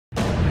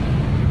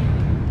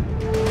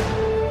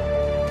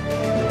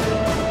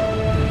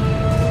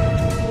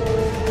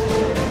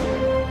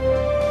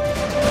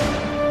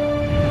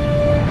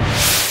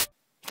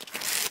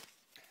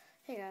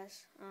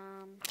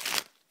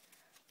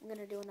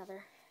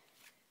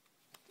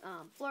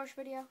flourish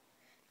video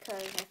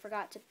because I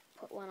forgot to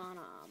put one on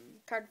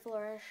card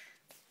flourish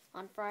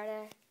on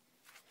Friday.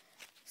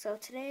 So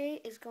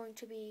today is going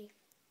to be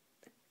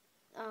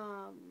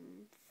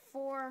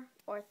four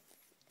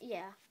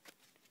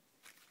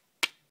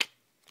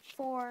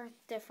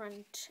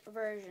different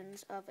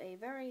versions of a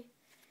very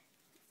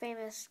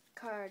famous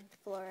card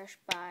flourish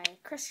by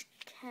Chris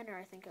Kenner,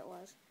 I think it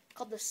was,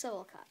 called the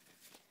Sybil cut.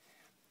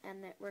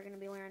 And that we're going to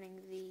be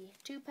learning the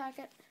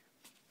 2-packet,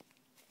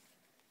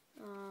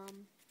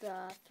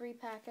 the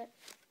 3-packet,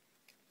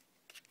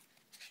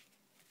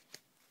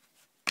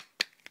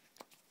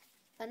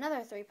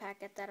 another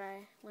 3-packet that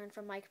I learned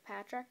from Mike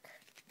Patrick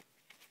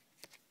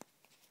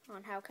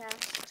on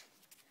Howcast.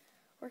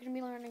 We're going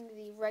to be learning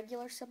the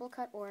regular sybil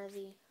cut or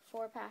the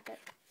 4-packet.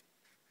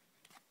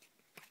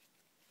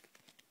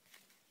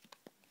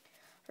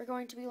 We're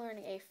going to be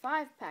learning a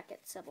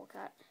 5-packet sybil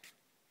cut.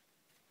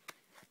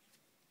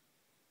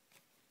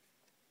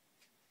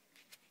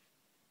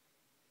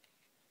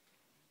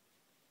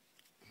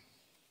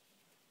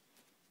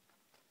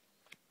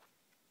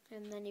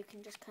 And then you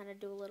can just kind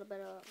of do a little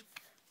bit of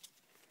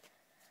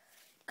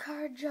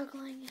card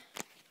juggling.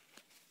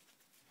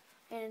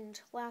 And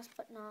last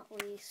but not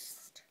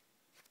least,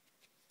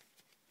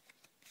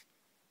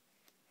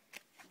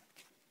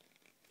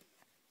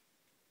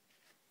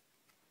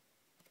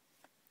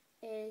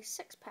 a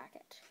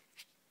 6-packet.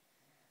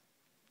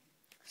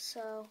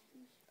 So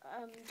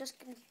I'm just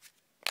going to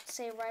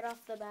say right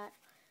off the bat,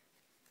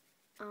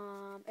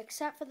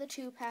 except for the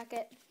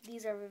 2-packet,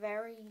 these are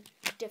very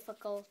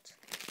difficult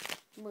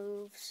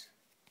moves.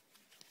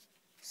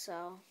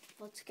 So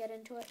let's get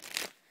into it.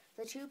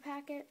 The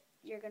 2-packet,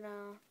 you're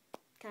gonna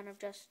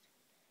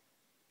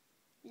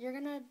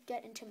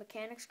get into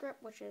mechanics grip,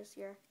 which is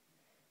your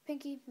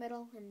pinky,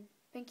 middle, and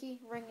pinky,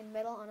 ring, and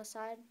middle on a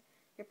side,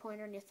 your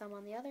pointer and your thumb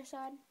on the other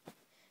side,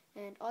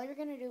 and all you're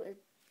gonna do is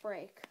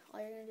break. All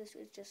you're gonna do is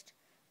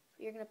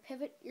you're gonna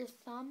pivot your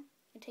thumb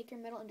and take your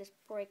middle and just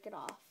break it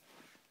off.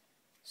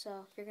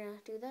 So you're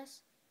gonna do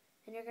this,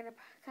 and you're gonna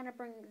kind of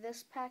bring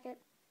this packet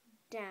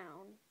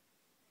down,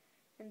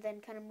 and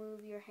then kind of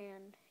move your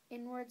hand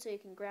inward so you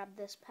can grab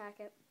this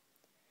packet.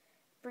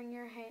 Bring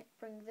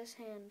this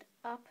hand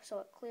up so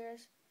it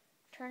clears.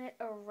 Turn it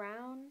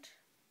around.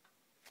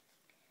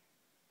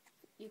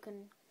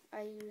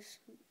 I use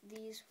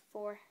these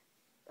 4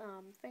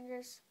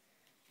 fingers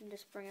and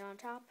just bring it on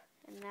top,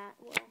 and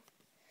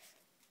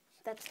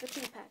that's the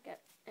 2-packet.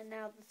 And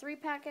now the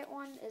 3-packet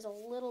one is a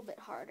little bit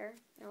harder.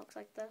 It looks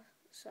like this.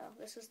 So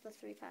this is the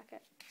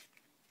 3-packet.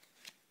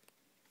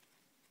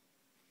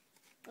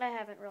 I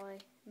haven't really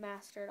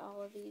mastered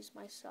all of these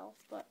myself,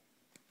 but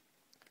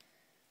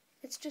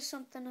it's just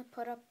something to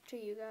put up to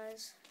you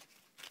guys.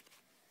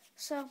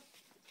 So,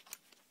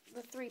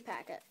 the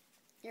 3-packet,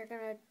 you're going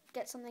to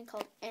get something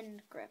called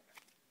end grip,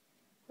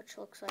 which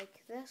looks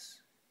like this.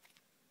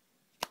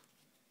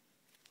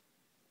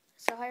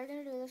 So how you're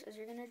going to do this is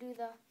you're going to do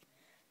the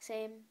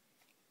same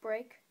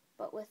break,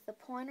 but with the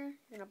pointer,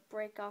 you're going to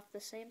break off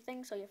the same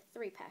thing, so you have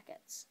 3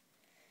 packets.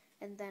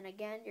 And then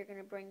again, you're going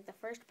to bring the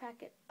first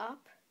packet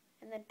up,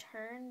 and then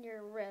turn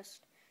your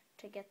wrist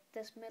to get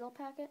this middle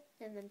packet,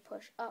 and then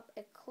push up.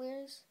 It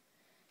clears.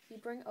 You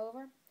bring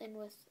over, and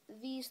with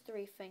these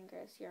 3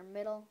 fingers, your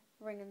middle,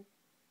 ring, and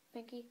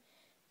pinky,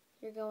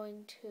 you're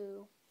going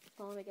to,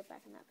 well, let me get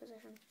back in that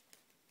position.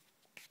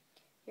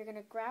 You're going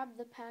to grab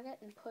the packet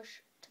and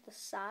push to the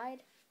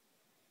side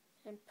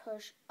and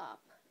push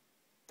up.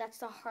 That's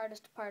the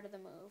hardest part of the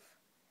move.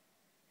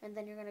 And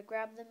then you're going to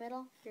grab the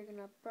middle, you're going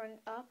to bring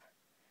up,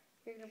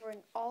 you're going to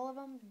bring all of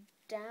them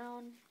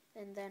down,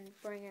 and then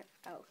bring it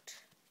out.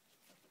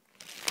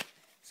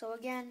 So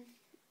again,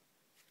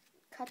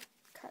 cut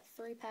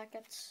 3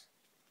 packets,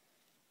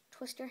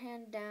 twist your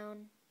hand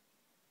down,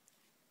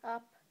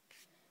 up,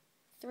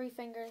 3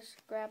 fingers,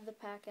 grab the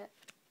packet,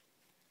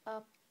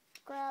 up,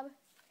 grab,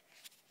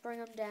 bring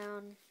them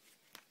down,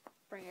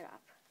 bring it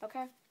up,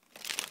 okay?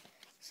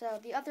 So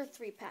the other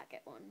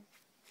 3-packet one,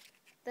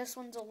 this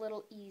one's a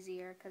little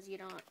easier because you're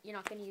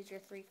not going to use your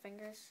 3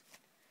 fingers.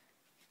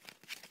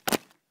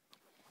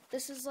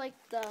 This is like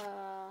the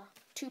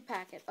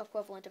 2-packet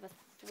equivalent of a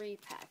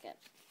 3-packet,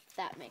 if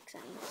that makes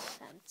any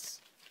sense.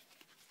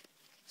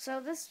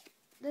 So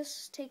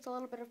this takes a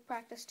little bit of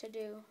practice to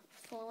do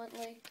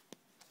fluently,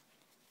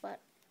 but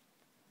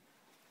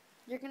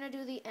you're going to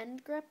do the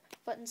end grip,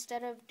 but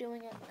instead of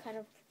doing it kind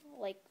of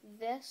like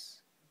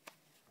this,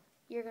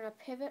 you're going to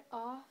pivot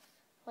off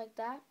like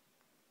that,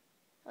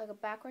 like a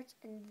backwards,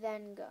 and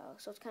then go.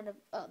 So it's kind of,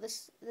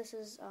 this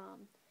is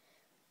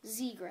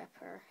Z grip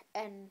or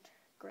end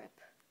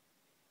grip.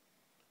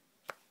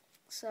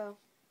 So,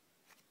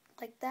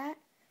 like that,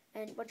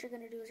 and what you're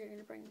going to do is you're going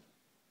to bring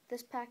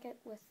this packet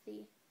with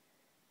the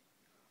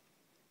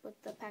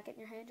packet in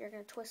your hand, you're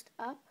going to twist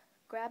up,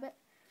 grab it,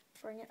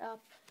 bring it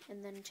up,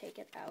 and then take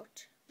it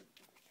out.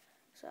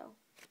 So,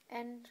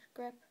 end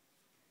grip,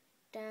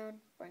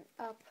 down, bring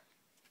up,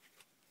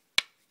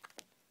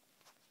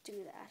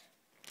 do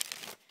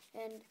that.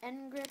 And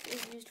end grip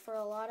is used for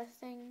a lot of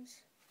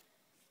things,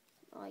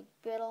 like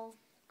biddle,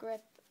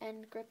 grip.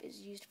 End grip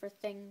is used for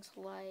things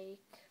like,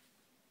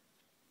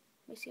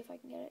 let me see if I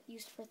can get it,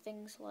 used for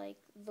things like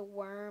the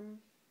worm.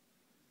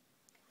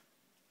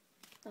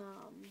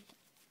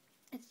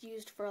 It's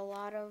used for a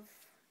lot of,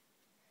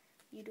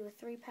 you do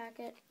a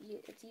 3-packet,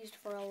 it's used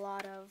for a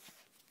lot of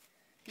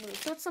moves.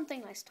 So it's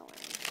something nice to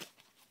learn.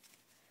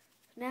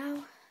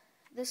 Now,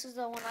 this is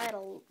the one I had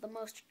the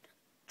most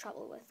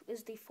trouble with,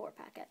 is the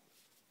 4-packet.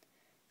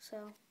 So,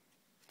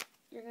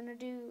 you're going to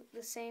do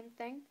the same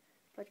thing,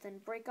 but then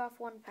break off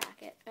 1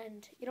 packet.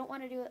 And you don't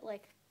want to do it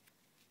like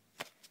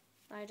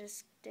I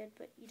just did,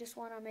 but you just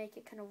want to make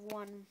it kind of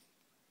one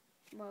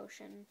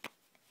motion.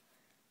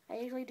 I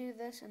usually do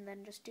this and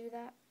then just do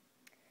that.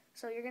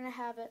 So you're going to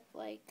have it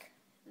like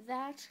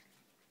that.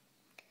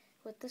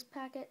 With this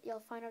packet, you'll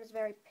find out it's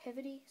very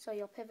pivoty, so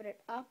you'll pivot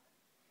it up.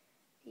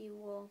 You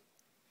will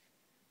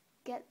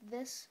get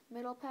this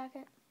middle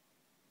packet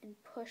and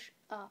push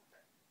up.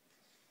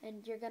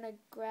 And you're going to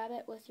grab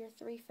it with your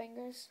 3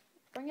 fingers,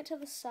 bring it to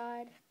the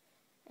side,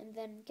 and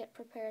then get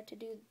prepared to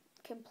do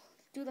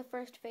the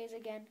first phase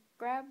again.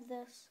 Grab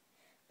this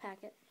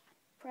packet,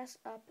 press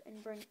up,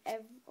 and bring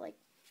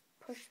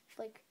push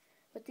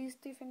with these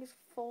 3 fingers,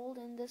 fold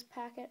in this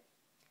packet,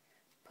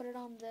 put it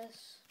on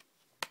this,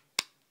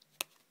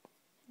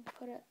 and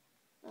put it,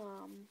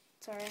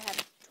 sorry, I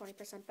had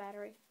 20%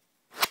 battery.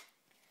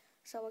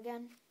 So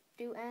again,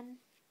 do N,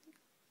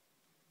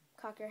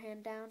 cock your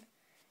hand down,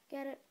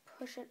 get it,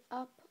 push it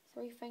up,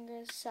 3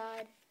 fingers,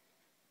 side,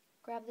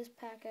 grab this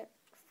packet,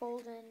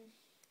 fold in,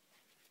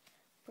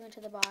 bring it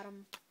to the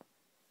bottom,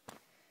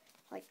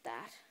 like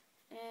that.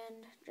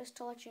 And just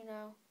to let you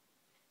know,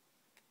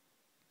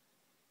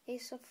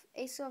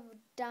 Ace of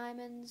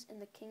Diamonds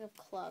and the King of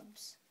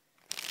Clubs.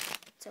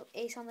 So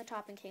Ace on the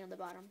top and King on the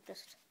bottom,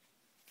 just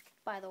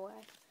by the way.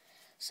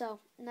 So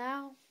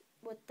now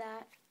with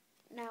that,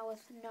 now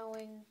with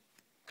knowing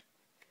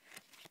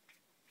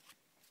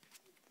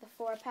the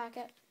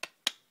 4-packet,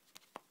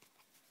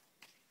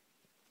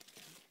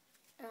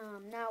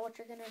 now what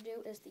you're going to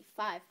do is the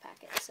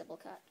 5-packet sybil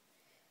cut.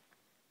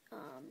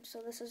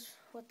 So this is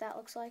what that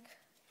looks like.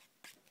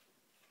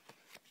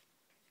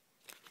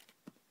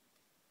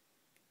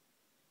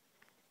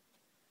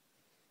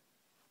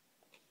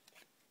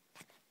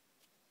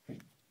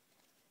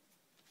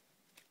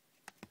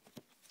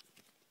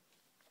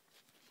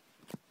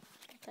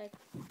 I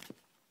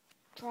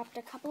dropped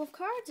a couple of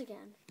cards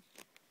again.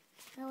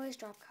 I always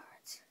drop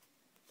cards.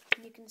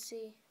 And you can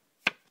see,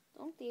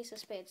 oh, the Ace of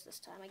Spades this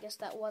time. I guess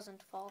that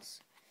wasn't false.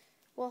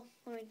 Well,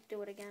 let me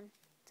do it again,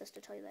 just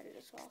to tell you that it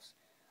is false.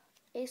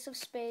 Ace of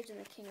Spades and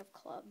the King of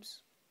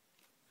Clubs.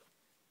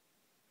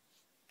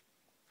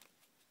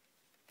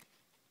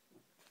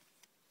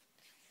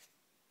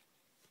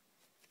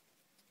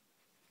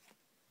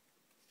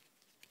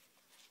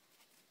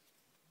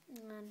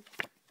 And then,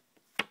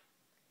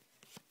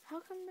 how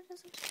come it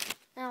doesn't?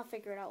 I'll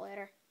figure it out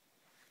later.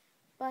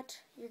 But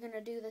you're going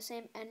to do the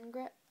same N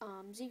grip,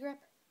 Z grip.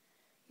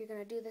 You're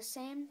going to do the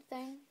same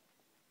thing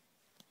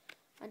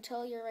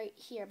until you're right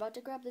here. About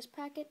to grab this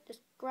packet,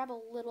 just grab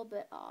a little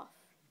bit off.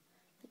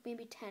 Like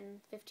maybe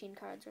 10, 15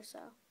 cards or so.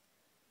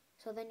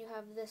 So then you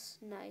have this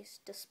nice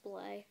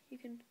display. You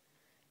can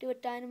do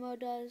what Dynamo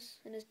does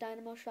in his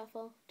Dynamo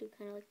Shuffle. Do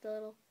kind of like the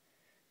little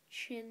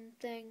chin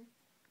thing.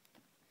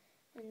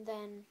 And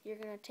then you're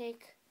going to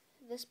take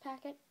this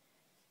packet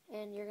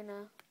and you're going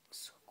to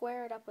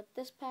square it up with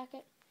this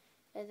packet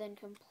and then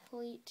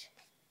complete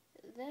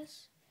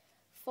this.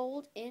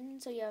 Fold in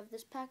so you have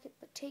this packet,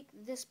 but take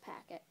this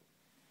packet.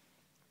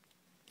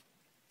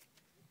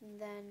 And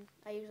then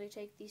I usually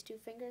take these 2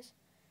 fingers,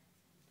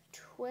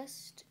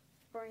 twist,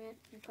 bring it,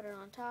 and put it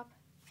on top.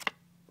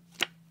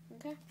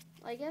 Okay,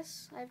 I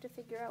guess I have to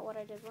figure out what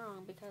I did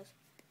wrong because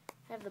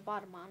I have the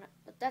bottom on it,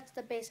 but that's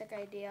the basic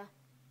idea.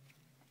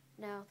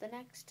 Now, the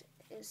next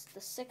is the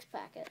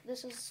 6-packet.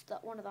 This is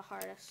one of the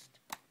hardest.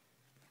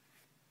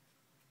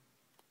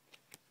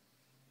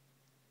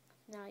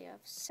 Now you have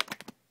 6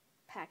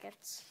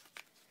 packets.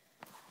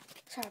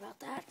 Sorry about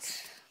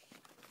that.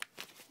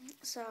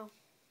 So,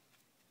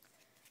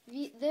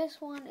 this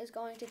one is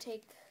going to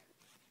take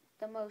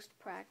the most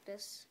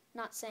practice.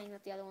 Not saying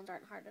that the other ones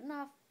aren't hard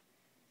enough,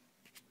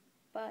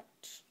 but,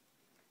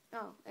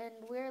 oh, and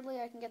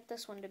weirdly I can get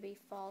this one to be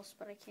false,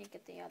 but I can't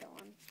get the other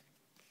one.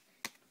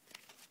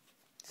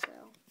 So,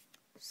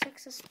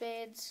 6 of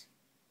Spades,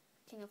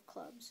 King of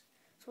Clubs.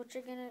 So what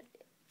you're going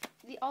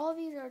to, all of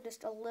these are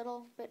just a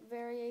little bit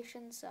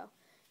variations, so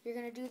you're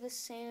going to do the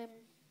same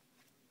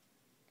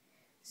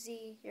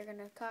Z, you're going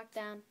to cock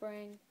down,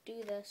 bring,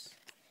 do this.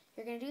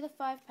 You're going to do the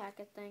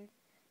 5-packet thing,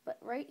 but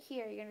right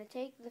here you're going to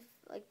take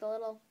the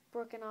little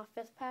broken off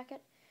 5th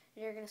packet,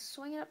 and you're going to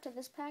swing it up to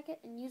this packet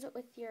and use it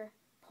with your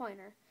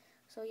pointer.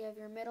 So you have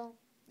your middle,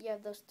 you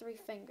have those 3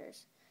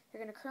 fingers.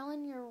 You're going to curl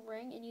in your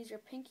ring and use your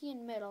pinky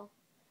and middle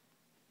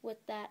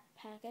with that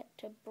packet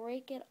to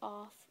break it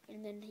off,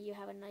 and then you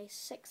have a nice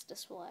 6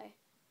 display.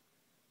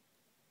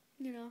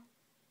 You know,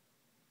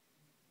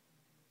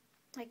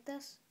 like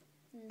this.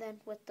 And then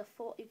with the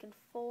fold, you can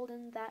fold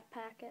in that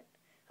packet.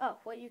 Oh,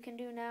 what you can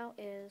do now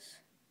is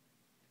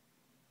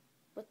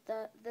with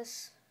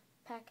this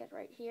packet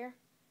right here,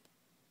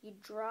 you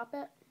drop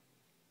it.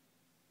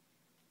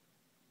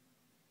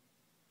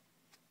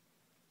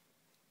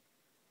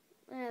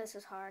 This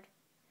is hard.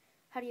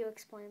 How do you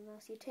explain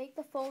this? You take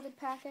the folded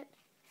packet,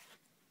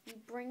 you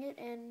bring it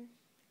in,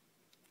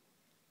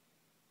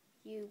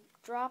 you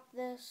drop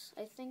this,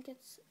 I think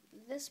it's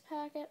this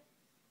packet,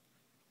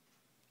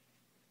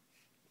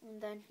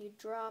 and then you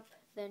drop,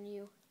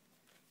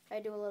 I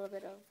do a little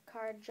bit of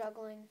card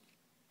juggling,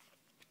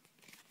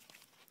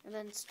 and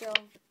then still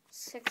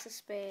 6 of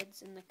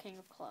spades and the king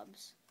of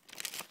clubs.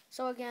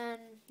 So again,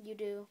 you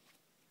do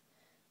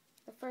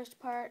the first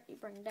part, you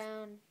bring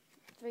down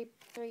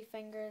three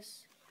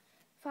fingers,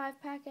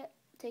 5 packet,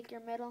 take your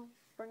middle,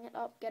 bring it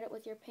up, get it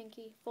with your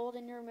pinky, fold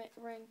in your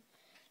ring,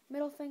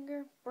 middle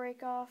finger,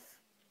 break off.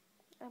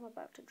 I'm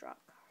about to drop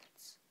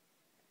cards.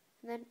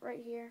 And then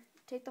right here,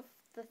 take the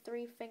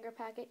 3 finger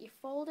packet, you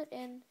fold it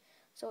in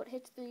so it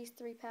hits these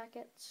 3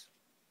 packets.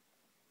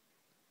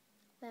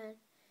 Then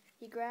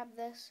you grab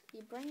this,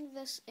 you bring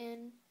this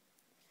in,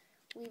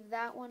 leave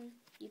that one,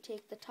 you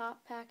take the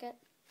top packet,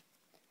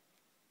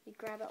 you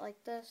grab it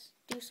like this,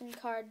 do some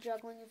card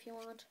juggling if you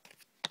want.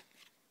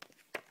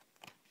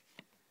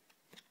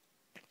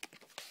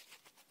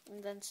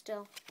 And then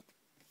still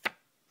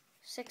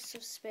 6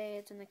 of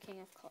spades and the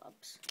king of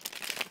clubs.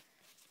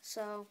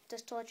 So,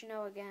 just to let you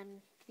know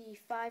again, the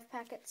 5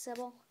 packet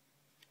sybil,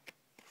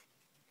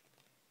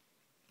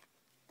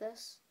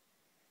 this,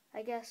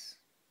 I guess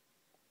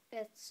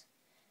it's,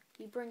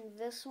 you bring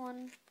this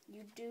one,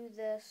 you do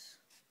this.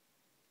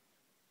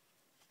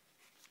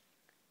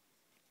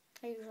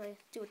 I usually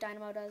do what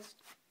Dynamo does,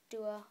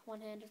 do a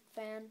one-handed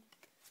fan.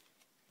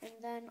 And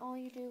then all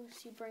you do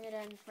is you bring it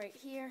in right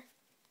here.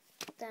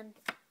 Then,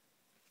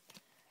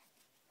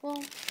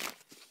 well,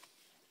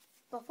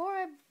 before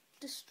I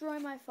destroy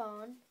my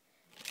phone,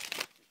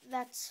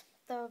 that's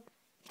the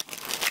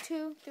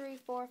 2, 3,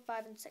 4,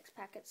 5, and 6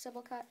 packet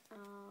sybil cut.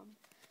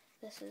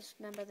 This is,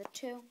 remember the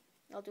 2.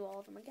 I'll do all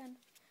of them again.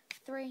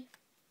 3.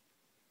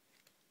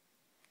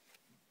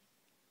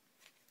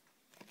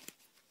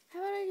 How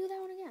about I do that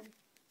one again?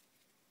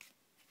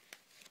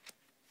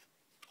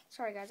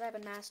 Sorry guys, I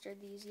haven't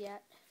mastered these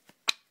yet.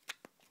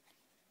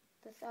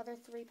 The other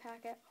 3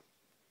 packet.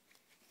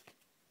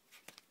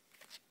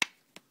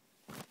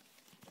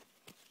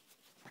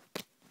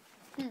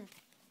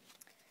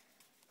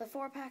 The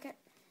 4 packet.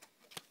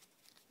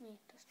 Let me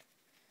just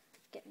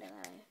get into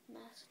that I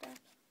messed up.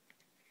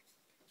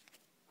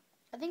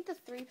 I think the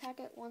 3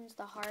 packet one's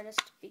the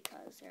hardest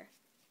because they're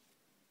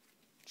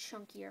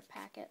chunkier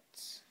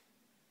packets.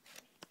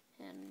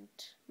 And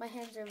my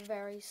hands are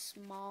very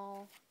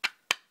small.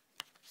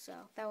 So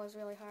that was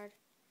really hard.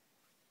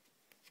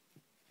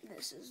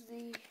 This is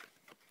the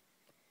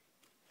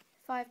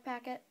 5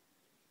 packet.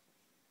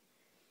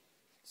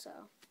 So,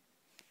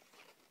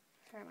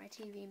 sorry, my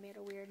TV made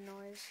a weird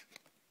noise.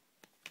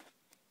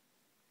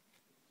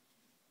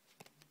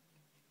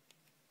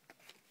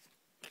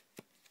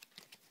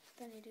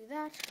 Then you do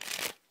that.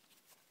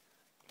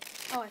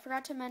 Oh, I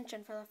forgot to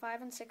mention for the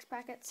 5 and 6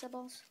 packet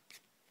sybils,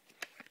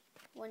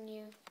 when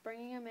you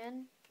bringing them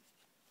in,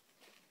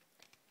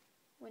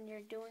 when you're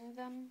doing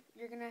them,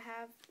 you're gonna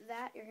have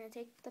that. You're gonna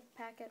take the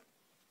packet,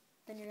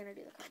 then you're gonna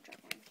do the card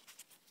juggling.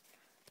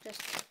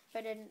 Just if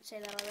I didn't say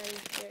that already,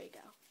 there you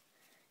go.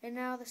 And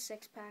now the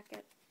 6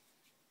 packet.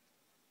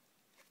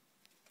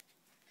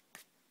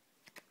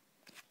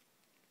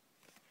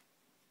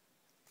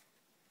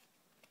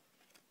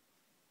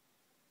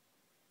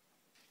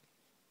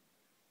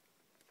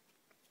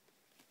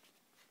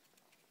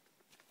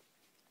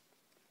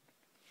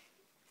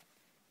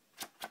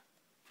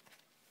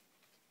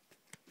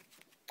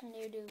 And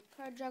you do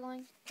card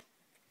juggling,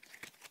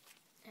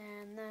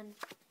 and then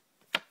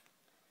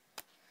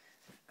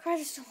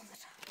cards are still on the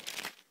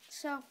top.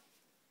 So,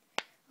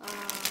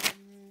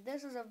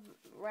 this is a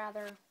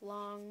rather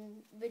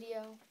long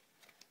video.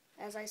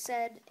 As I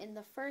said in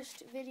the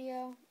first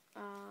video,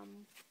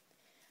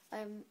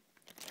 I'm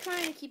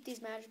trying to keep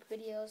these magic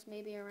videos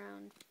maybe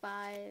around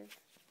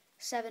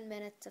 5-7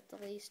 minutes at the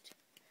least.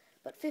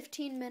 But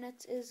 15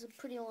 minutes is a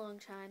pretty long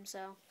time,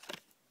 so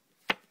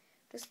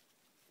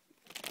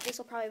this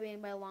will probably be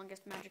my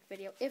longest magic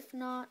video. If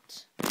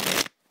not,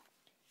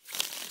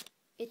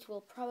 it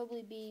will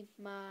probably be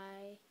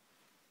my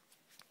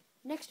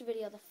next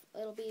video.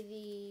 It'll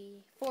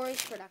be the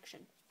 4-H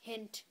production.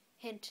 Hint,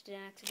 hint to the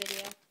next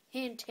video.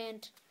 Hint,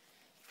 hint.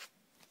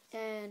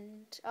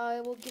 And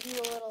I will give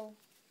you a little.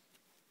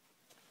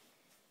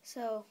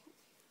 So,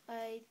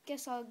 I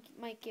guess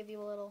might give you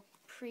a little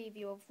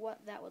preview of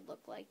what that would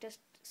look like. Just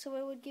so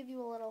it would give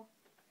you a little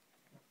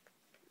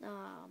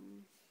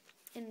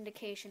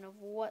indication of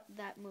what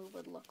that move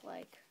would look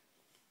like.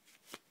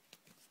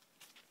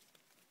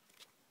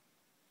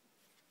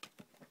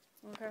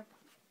 Okay.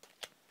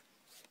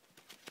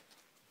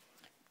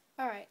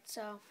 Alright,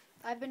 so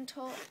I've been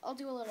told, I'll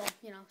do a little,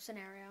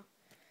 scenario.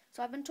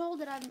 So I've been told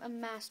that I'm a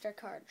master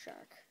card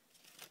shark.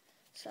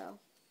 So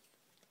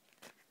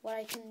what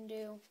I can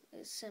do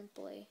is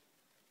simply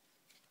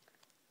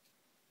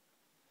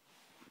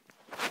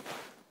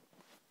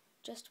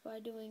just by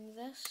doing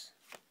this.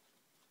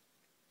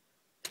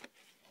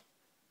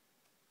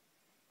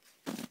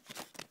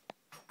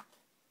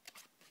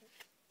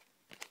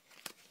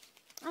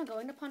 I'm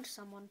going to punch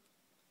someone.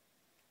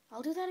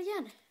 I'll do that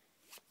again.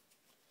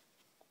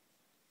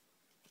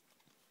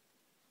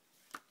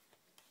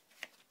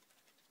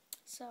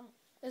 So,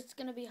 it's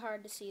going to be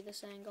hard to see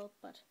this angle,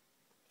 but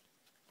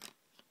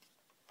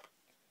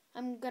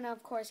I'm going to,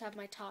 of course, have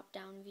my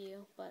top-down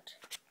view, but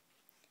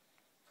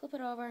flip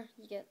it over,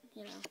 you get,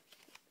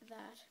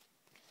 that.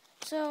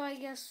 So, I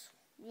guess,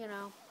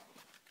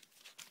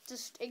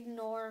 just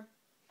ignore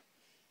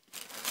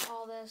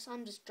all this.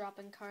 I'm just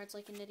dropping cards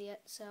like an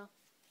idiot, so.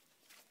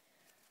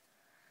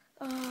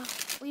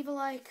 Leave a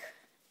like,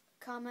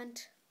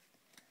 comment,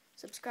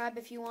 subscribe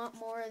if you want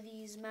more of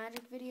these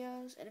magic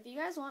videos. And if you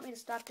guys want me to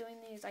stop doing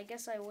these, I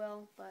guess I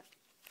will, but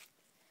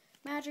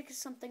magic is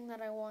something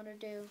that I want to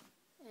do.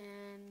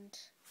 And,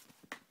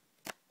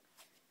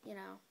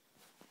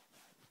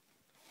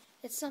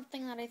 it's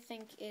something that I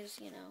think is,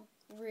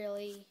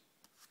 really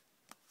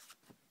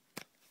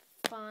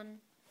fun.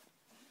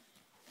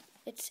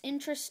 It's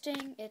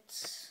interesting,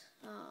 it's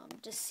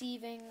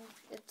deceiving,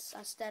 it's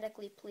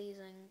aesthetically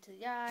pleasing to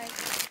the eye.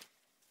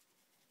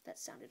 That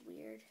sounded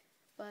weird,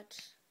 but,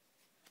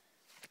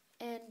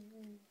 and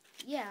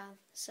yeah,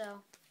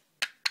 so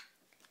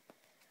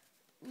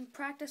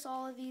practice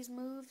all of these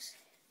moves.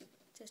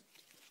 Just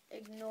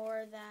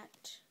ignore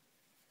that.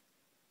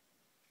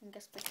 I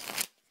guess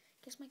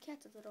my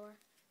cat's at the door,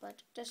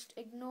 but just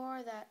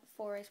ignore that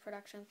 4-race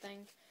production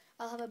thing.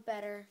 I'll have a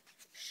better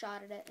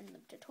shot at it in the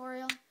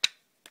tutorial.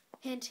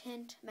 Hint,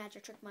 hint,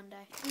 Magic Trick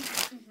Monday.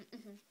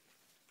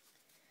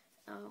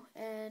 Oh,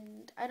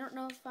 and I don't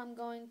know if I'm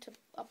going to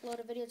upload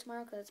a video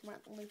tomorrow because it's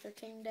Martin Luther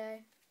King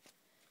Day.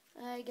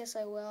 I guess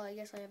I will. I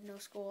guess I have no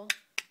school.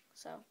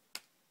 So,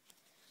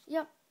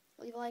 yep.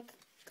 Leave a like,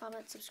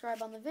 comment,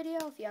 subscribe on the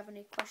video if you have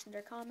any questions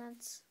or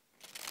comments.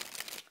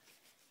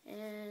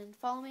 And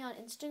follow me on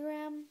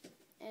Instagram.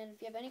 And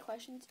if you have any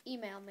questions,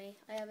 email me.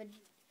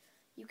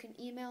 You can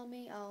email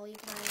me. I'll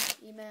leave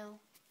my email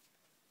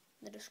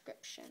in the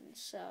description.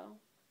 So,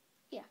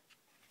 yeah.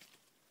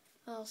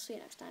 I'll see you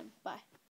next time. Bye.